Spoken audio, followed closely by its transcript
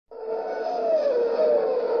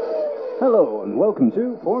Hello and welcome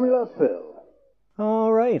to Formula Phil.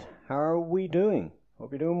 Alright, how are we doing?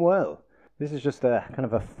 Hope you're doing well. This is just a kind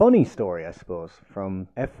of a funny story, I suppose, from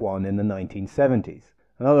F1 in the 1970s.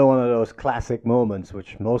 Another one of those classic moments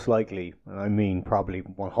which most likely, and I mean probably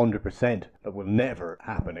 100%, that will never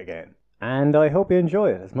happen again. And I hope you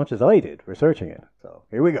enjoy it as much as I did researching it. So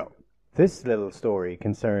here we go. This little story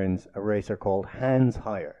concerns a racer called Hans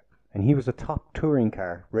Heyer. And he was a top touring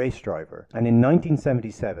car race driver, and in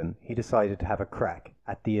 1977 he decided to have a crack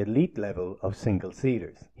at the elite level of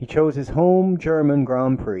single-seaters. He chose his home German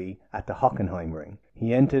Grand Prix at the Hockenheimring.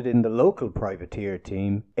 He entered in the local privateer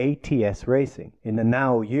team ATS Racing in the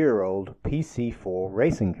now year-old PC4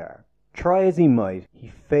 racing car. Try as he might, he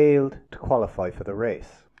failed to qualify for the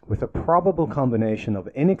race. With a probable combination of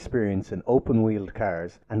inexperience in open-wheeled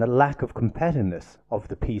cars and a lack of competitiveness of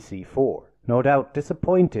the PC4. No doubt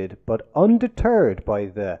disappointed but undeterred by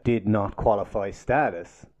the did not qualify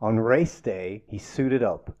status, on race day he suited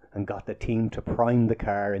up and got the team to prime the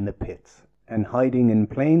car in the pits. And hiding in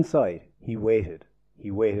plain sight, he waited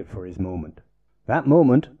for his moment. That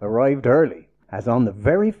moment arrived early, as on the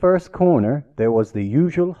very first corner there was the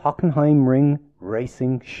usual Hockenheimring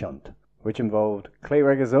racing shunt, which involved Clay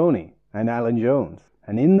Regazzoni and Alan Jones.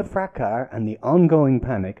 And in the fracas and the ongoing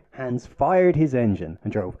panic, Hans fired his engine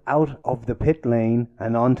and drove out of the pit lane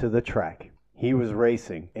and onto the track. He was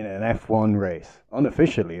racing in an F1 race,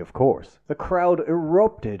 unofficially of course. The crowd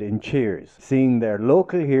erupted in cheers, seeing their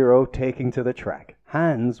local hero taking to the track.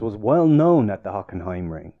 Hans was well known at the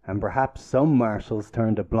Hockenheimring, and perhaps some marshals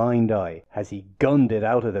turned a blind eye as he gunned it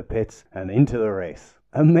out of the pits and into the race.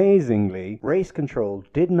 Amazingly, race control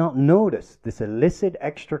did not notice this illicit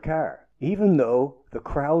extra car, even though the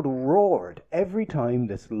crowd roared every time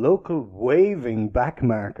this local waving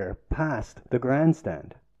backmarker passed the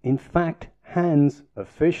grandstand. In fact, Hans,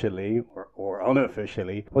 officially or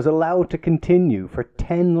unofficially, was allowed to continue for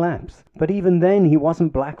 10 laps, but even then he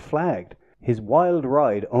wasn't black flagged. His wild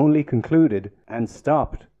ride only concluded and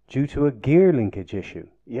stopped due to a gear linkage issue.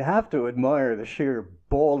 You have to admire the sheer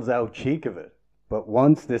balls-out cheek of it. But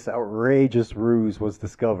once this outrageous ruse was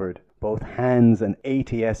discovered, both Hans and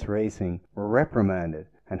ATS Racing were reprimanded,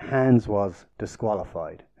 and Hans was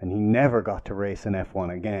disqualified, and he never got to race in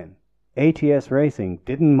F1 again. ATS Racing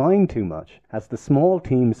didn't mind too much, as the small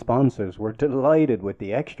team sponsors were delighted with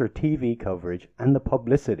the extra TV coverage and the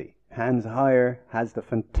publicity. Hans Heyer has the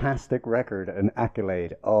fantastic record and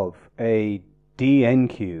accolade of a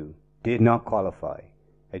DNQ, did not qualify,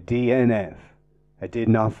 a DNF, a did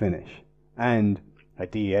not finish, and a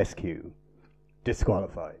DSQ,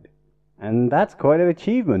 disqualified. And that's quite an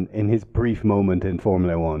achievement in his brief moment in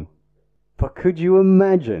Formula 1. But could you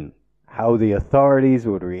imagine how the authorities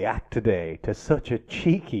would react today to such a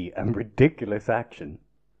cheeky and ridiculous action?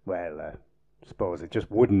 Well, I suppose it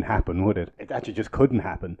just wouldn't happen, would it? It actually just couldn't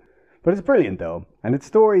happen. But it's brilliant though, and it's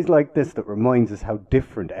stories like this that reminds us how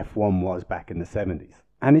different F1 was back in the 70s.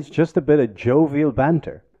 And it's just a bit of jovial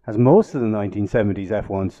banter, as most of the 1970s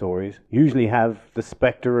F1 stories usually have the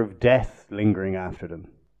spectre of death lingering after them.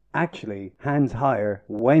 Actually, Hans Heyer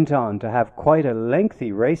went on to have quite a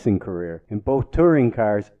lengthy racing career in both touring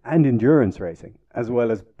cars and endurance racing, as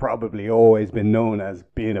well as probably always been known as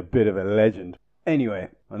being a bit of a legend. Anyway,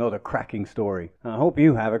 another cracking story. I hope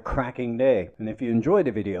you have a cracking day. And if you enjoyed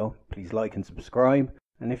the video, please like and subscribe.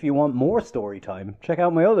 And if you want more story time, check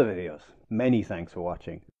out my other videos. Many thanks for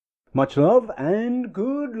watching. Much love and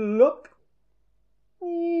good luck.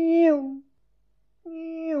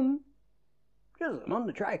 Just I'm on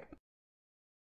the track.